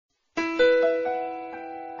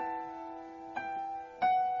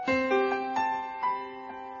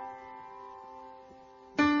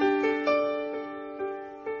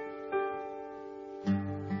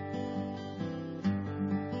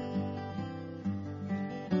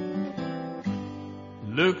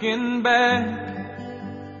Looking back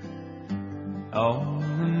on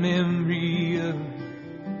the memory of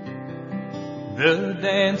the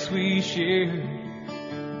dance we shared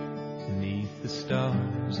beneath the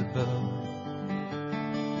stars above.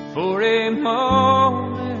 For a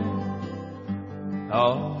moment,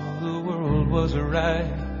 all the world was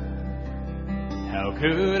right. How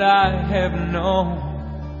could I have known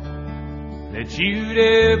that you'd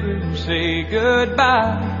ever say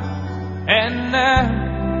goodbye? And now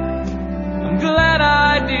I'm glad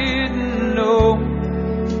I didn't know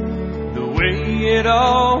the way it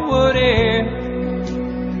all would end,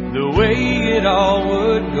 the way it all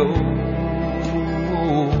would go.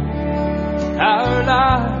 Our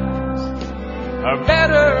lives are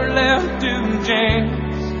better left to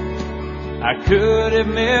chance. I could have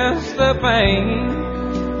missed the pain,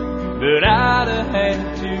 but I'd have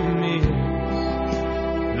had to miss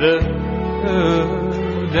the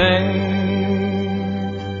dance.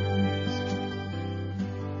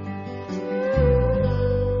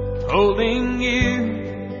 Holding you,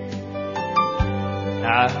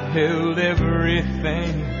 I held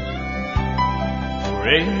everything for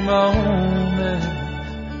a moment.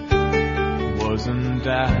 Wasn't I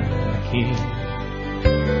the king?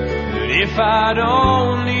 But if I'd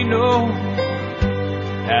only known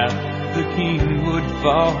how the king would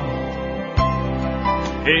fall,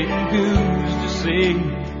 hey, who's to say?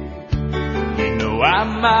 You know I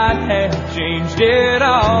might have changed it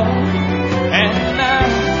all. And now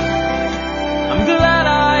I'm glad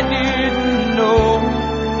I didn't know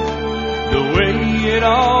the way it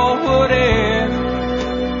all would end,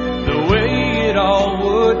 the way it all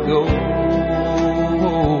would go.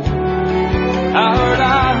 Our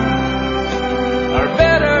lives are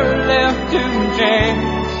better left to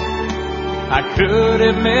chance. I could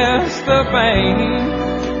have missed the pain,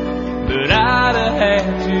 but I'd have had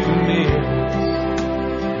to miss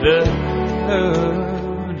the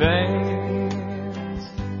dance.